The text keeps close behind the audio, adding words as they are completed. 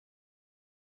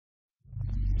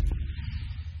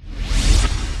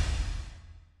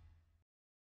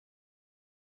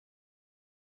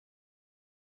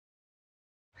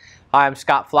Hi, I'm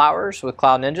Scott Flowers with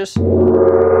Cloud Ninjas.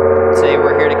 Today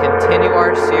we're here to continue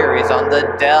our series on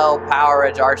the Dell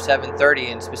PowerEdge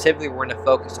R730, and specifically we're going to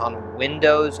focus on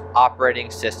Windows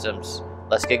operating systems.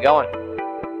 Let's get going.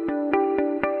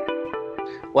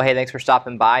 Well, hey, thanks for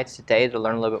stopping by today to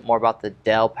learn a little bit more about the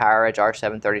Dell PowerEdge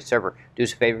R730 server. Do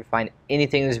us a favor, if you find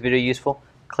anything in this video useful,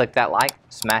 click that like,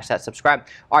 smash that subscribe.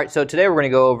 All right, so today we're going to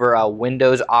go over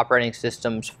Windows operating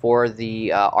systems for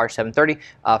the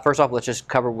R730. First off, let's just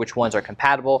cover which ones are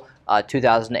compatible.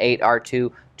 2008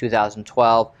 R2,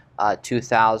 2012,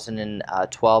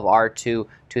 2012 R2,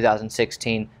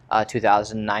 2016,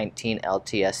 2019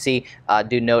 LTSC.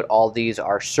 Do note all these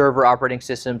are server operating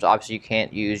systems. Obviously, you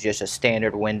can't use just a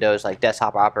standard Windows like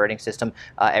desktop operating system.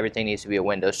 Everything needs to be a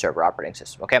Windows server operating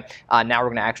system. Okay. Now we're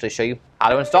going to actually show you how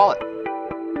to install it.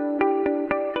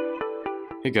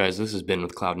 Hey guys, this is Ben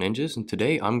with Cloud Ninjas, and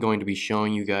today I'm going to be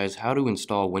showing you guys how to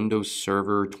install Windows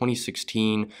Server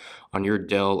 2016 on your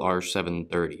Dell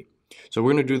R730. So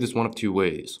we're going to do this one of two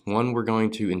ways. One, we're going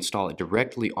to install it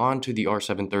directly onto the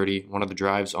R730, one of the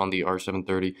drives on the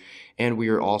R730, and we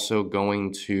are also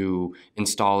going to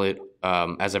install it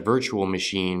as a virtual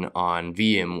machine on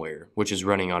VMware, which is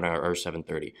running on our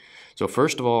R730. So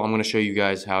first of all, I'm going to show you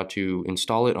guys how to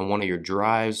install it on one of your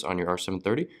drives on your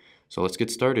R730. So let's get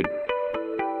started.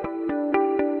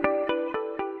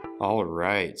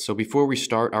 Alright, so before we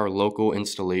start our local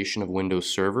installation of Windows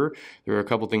Server, there are a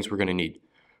couple things we're going to need.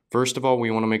 First of all, we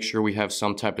want to make sure we have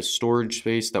some type of storage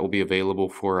space that will be available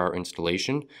for our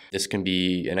installation. This can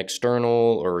be an external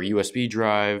or a USB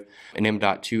drive, an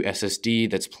M.2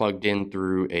 SSD that's plugged in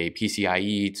through a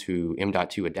PCIe to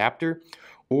M.2 adapter,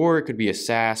 or it could be a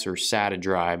SAS or SATA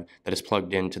drive that is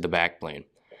plugged into the backplane.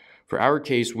 For our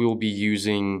case, we will be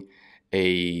using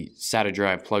a SATA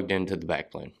drive plugged into the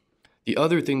backplane. The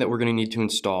other thing that we're going to need to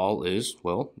install is,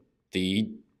 well, the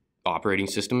operating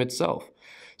system itself.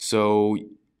 So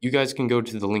you guys can go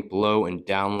to the link below and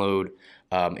download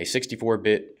a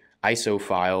 64-bit ISO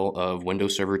file of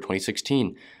Windows Server 2016.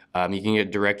 You can get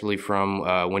it directly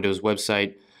from Windows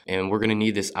website, and we're going to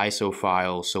need this ISO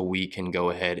file so we can go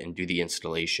ahead and do the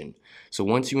installation. So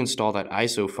once you install that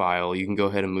ISO file, you can go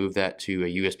ahead and move that to a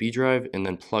USB drive and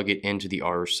then plug it into the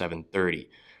R730.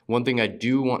 One thing I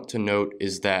do want to note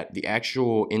is that the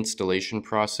actual installation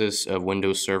process of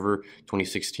Windows Server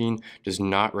 2016 does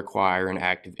not require an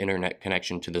active internet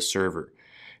connection to the server.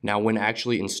 Now, when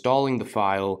actually installing the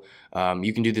file,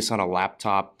 you can do this on a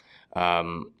laptop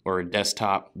or a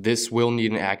desktop. This will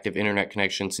need an active internet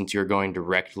connection since you're going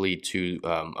directly to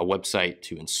a website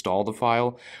to install the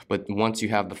file. But once you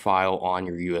have the file on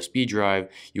your USB drive,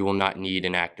 you will not need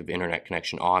an active internet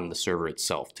connection on the server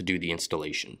itself to do the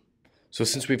installation. So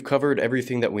since we've covered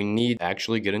everything that we need to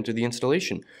actually get into the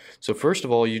installation. So first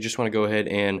of all, you just want to go ahead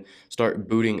and start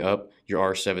booting up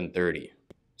your R730.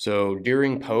 So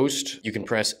during post, you can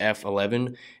press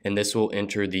F11 and this will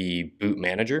enter the boot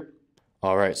manager.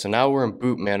 Alright, so now we're in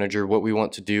boot manager. What we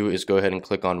want to do is go ahead and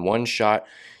click on One Shot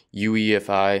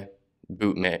UEFI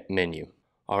boot menu.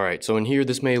 Alright, so in here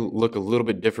this may look a little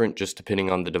bit different just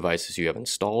depending on the devices you have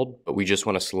installed, but we just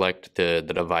want to select the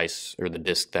device or the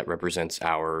disk that represents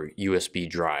our USB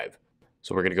drive.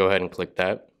 So we're going to go ahead and click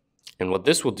that. And what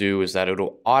this will do is that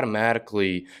it'll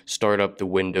automatically start up the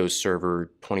Windows Server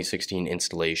 2016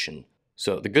 installation.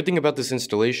 So the good thing about this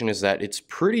installation is that it's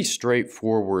pretty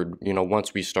straightforward,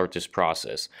 once we start this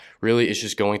process. Really, it's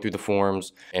just going through the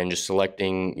forms and just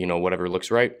selecting, whatever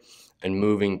looks right, and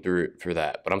moving through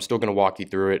that. But I'm still going to walk you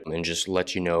through it and just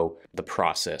let you know the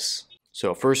process.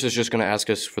 So first it's just going to ask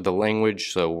us for the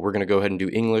language. So we're going to go ahead and do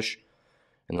English.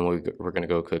 And then we're going to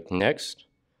go click Next.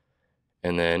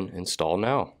 And then Install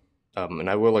Now. And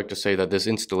I would like to say that this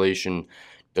installation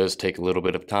does take a little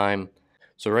bit of time.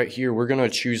 So right here, we're going to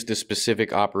choose the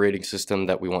specific operating system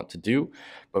that we want to do.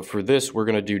 But for this, we're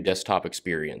going to do desktop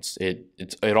experience. It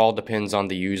all depends on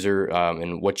the user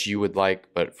and what you would like.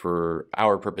 But for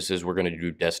our purposes, we're going to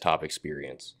do desktop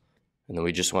experience. And then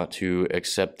we just want to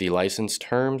accept the license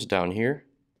terms down here.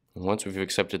 And once we've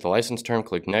accepted the license term,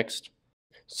 click Next.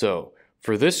 So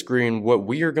for this screen, what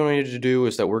we are going to do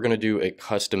is that we're going to do a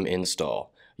custom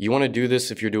install. You want to do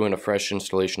this if you're doing a fresh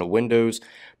installation of Windows,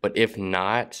 but if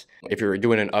not, if you're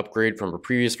doing an upgrade from a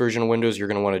previous version of Windows, you're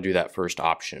going to want to do that first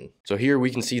option. So here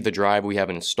we can see the drive we have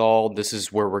installed. This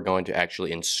is where we're going to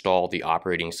actually install the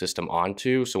operating system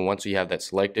onto. So once we have that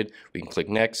selected, we can click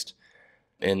Next.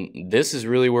 And this is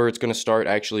really where it's going to start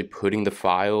actually putting the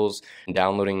files and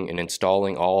downloading and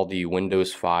installing all the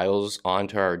Windows files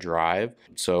onto our drive.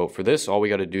 So for this, all we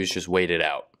got to do is just wait it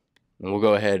out. And we'll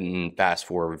go ahead and fast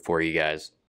forward for you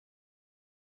guys.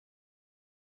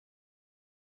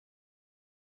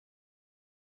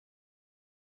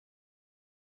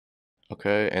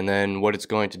 Okay, and then what it's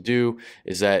going to do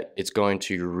is that it's going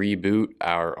to reboot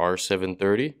our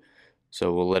R730.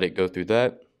 So we'll let it go through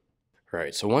that. All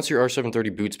right, so once your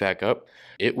R730 boots back up,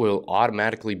 it will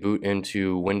automatically boot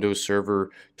into Windows Server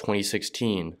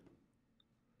 2016.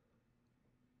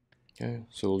 Okay,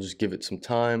 so we'll just give it some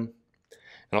time.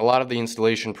 And a lot of the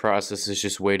installation process is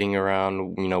just waiting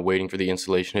around, waiting for the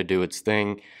installation to do its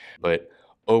thing. But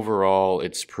overall,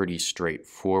 it's pretty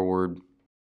straightforward.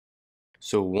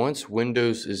 So once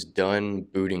Windows is done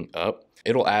booting up,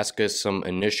 it'll ask us some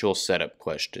initial setup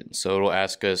questions. So it'll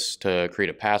ask us to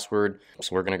create a password.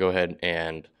 So we're going to go ahead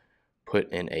and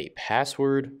put in a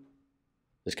password.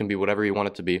 This can be whatever you want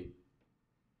it to be.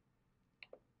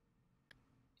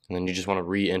 And then you just want to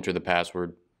re-enter the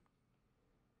password.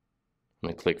 And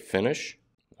then click finish.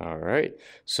 All right.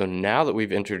 So now that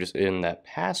we've entered in that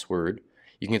password,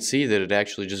 you can see that it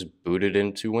actually just booted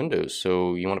into Windows.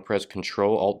 So you want to press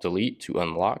Control-Alt-Delete to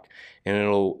unlock, and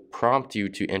it'll prompt you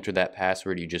to enter that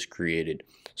password you just created.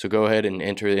 So go ahead and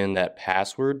enter in that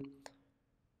password,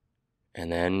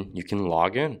 and then you can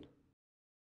log in.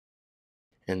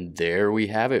 And there we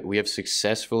have it. We have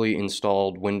successfully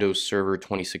installed Windows Server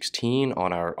 2016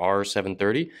 on our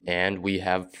R730, and we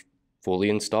have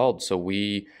fully installed. So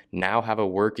we now have a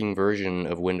working version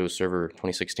of Windows Server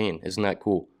 2016. Isn't that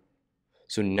cool?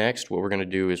 So next, what we're going to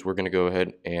do is we're going to go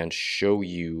ahead and show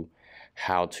you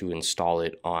how to install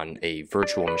it on a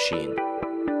virtual machine.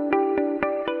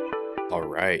 All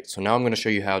right, so now I'm going to show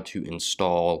you how to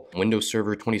install Windows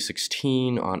Server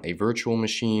 2016 on a virtual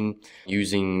machine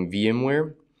using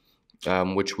VMware,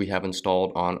 which we have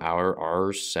installed on our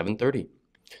R730.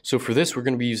 So for this, we're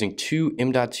going to be using two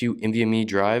M.2 NVMe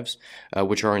drives,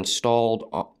 which are installed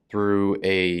through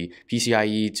a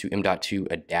PCIe to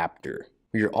M.2 adapter.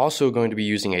 We are also going to be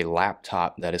using a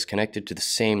laptop that is connected to the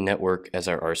same network as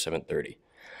our R730.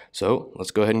 So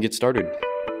let's go ahead and get started.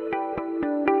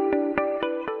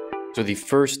 So the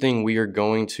first thing we are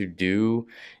going to do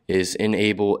is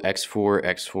enable X4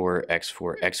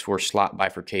 slot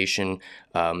bifurcation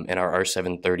in our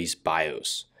R730's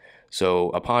BIOS. So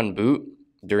upon boot,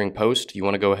 during post, you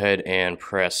want to go ahead and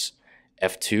press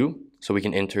F2 so we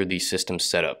can enter the system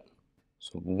setup.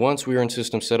 So once we are in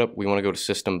system setup, we want to go to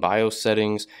system BIOS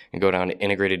settings and go down to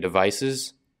integrated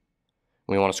devices.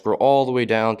 We want to scroll all the way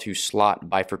down to slot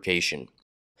bifurcation.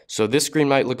 So this screen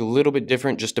might look a little bit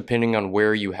different just depending on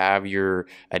where you have your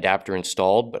adapter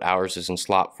installed, but ours is in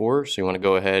slot 4. So you want to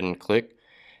go ahead and click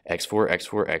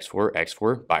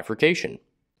X4 bifurcation.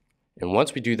 And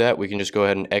once we do that, we can just go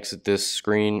ahead and exit this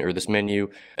screen or this menu,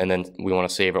 and then we want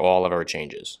to save all of our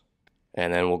changes.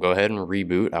 And then we'll go ahead and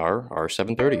reboot our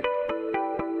R730.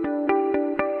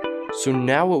 So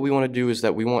now what we want to do is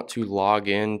that we want to log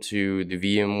into the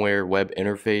VMware web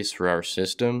interface for our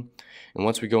system. And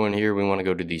once we go in here, we want to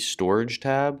go to the storage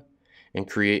tab and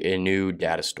create a new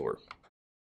data store.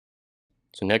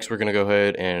 So next we're going to go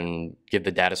ahead and give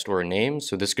the data store a name.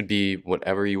 So this could be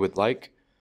whatever you would like.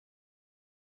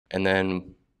 And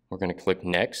then we're going to click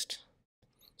next.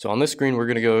 So on this screen, we're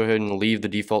going to go ahead and leave the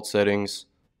default settings,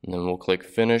 and then we'll click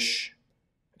finish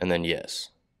and then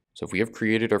yes. So if we have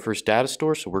created our first data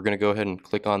store, so we're going to go ahead and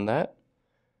click on that.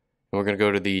 And we're going to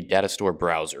go to the data store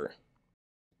browser.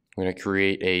 We're going to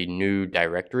create a new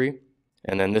directory.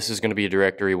 And then this is going to be a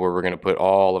directory where we're going to put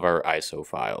all of our ISO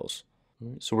files.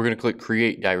 So we're going to click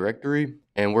create directory,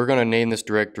 and we're going to name this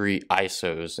directory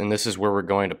ISOs. And this is where we're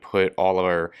going to put all of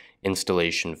our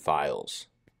installation files.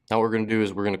 Now what we're going to do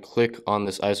is we're going to click on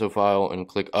this ISO file and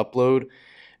click upload.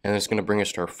 And it's going to bring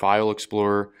us to our file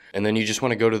explorer. And then you just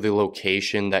want to go to the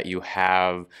location that you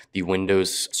have the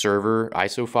Windows Server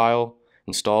ISO file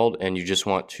installed, and you just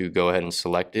want to go ahead and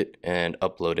select it and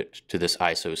upload it to this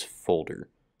ISOs folder.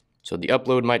 So the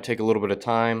upload might take a little bit of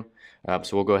time,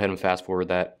 so we'll go ahead and fast forward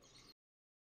that.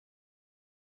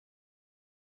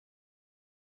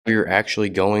 We're actually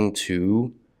going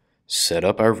to set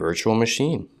up our virtual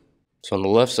machine. So on the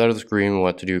left side of the screen, we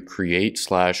want to do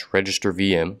create/register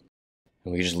VM.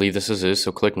 And we just leave this as is,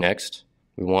 so click next.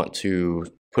 We want to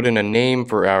put in a name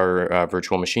for our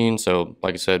virtual machine. So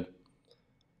like I said,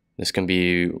 this can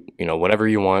be whatever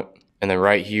you want. And then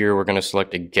right here, we're going to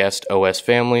select a guest OS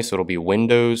family, so it'll be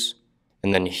Windows.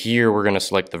 And then here, we're going to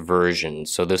select the version.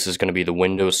 So this is going to be the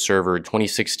Windows Server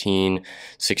 2016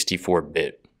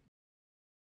 64-bit.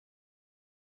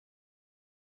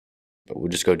 But we'll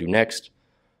just go do next.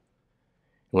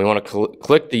 And we want to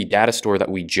click the data store that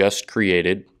we just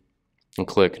created and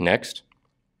click next.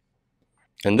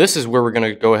 And this is where we're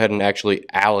going to go ahead and actually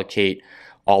allocate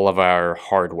all of our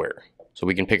hardware. So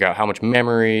we can pick out how much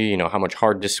memory, how much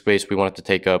hard disk space we want it to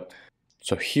take up.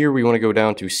 So here we want to go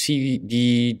down to CD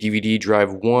DVD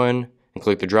drive 1 and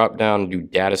click the drop down and do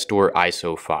data store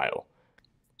ISO file.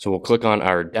 So we'll click on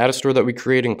our data store that we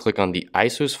created and click on the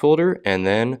ISOs folder and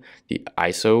then the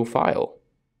ISO file.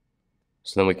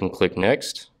 So then we can click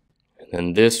next, and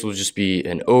then this will just be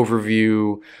an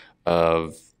overview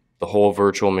of the whole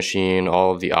virtual machine,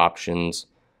 all of the options,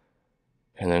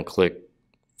 and then click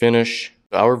finish.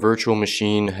 Our virtual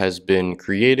machine has been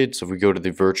created, so if we go to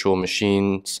the virtual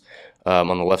machines on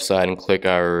the left side and click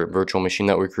our virtual machine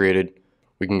that we created,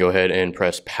 we can go ahead and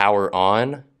press power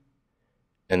on,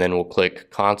 and then we'll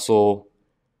click console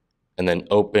and then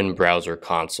open browser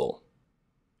console.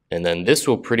 And then this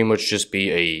will pretty much just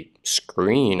be a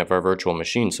screen of our virtual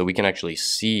machine so we can actually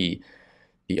see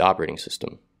the operating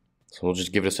system. So we'll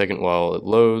just give it a second while it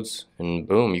loads, and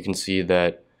boom, you can see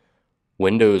that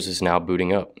Windows is now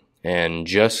booting up. And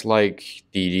just like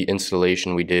the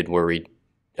installation we did where we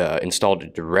installed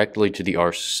it directly to the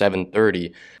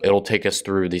R730, it'll take us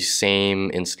through the same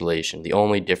installation. The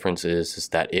only difference is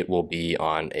that it will be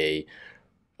on a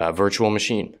virtual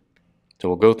machine. So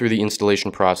we'll go through the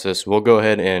installation process. We'll go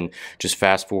ahead and just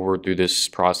fast forward through this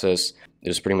process.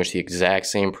 It's pretty much the exact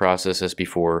same process as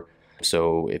before.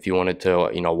 So if you wanted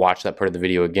to, watch that part of the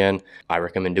video again, I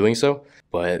recommend doing so.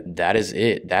 But that is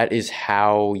it. That is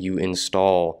how you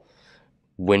install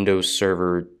Windows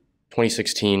Server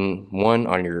 2016, 1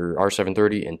 on your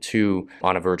R730 and 2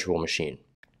 on a virtual machine.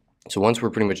 So once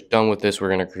we're pretty much done with this, we're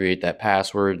going to create that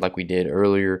password like we did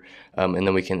earlier, and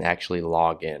then we can actually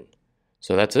log in.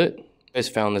 So that's it. If you guys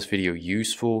found this video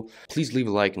useful, please leave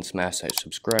a like and smash that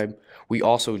subscribe. We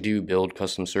also do build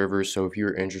custom servers, so if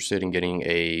you're interested in getting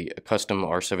a custom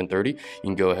R730, you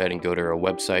can go ahead and go to our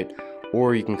website,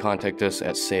 or you can contact us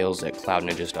at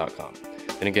sales@cloudninjas.com.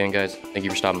 And again, guys, thank you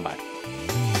for stopping by.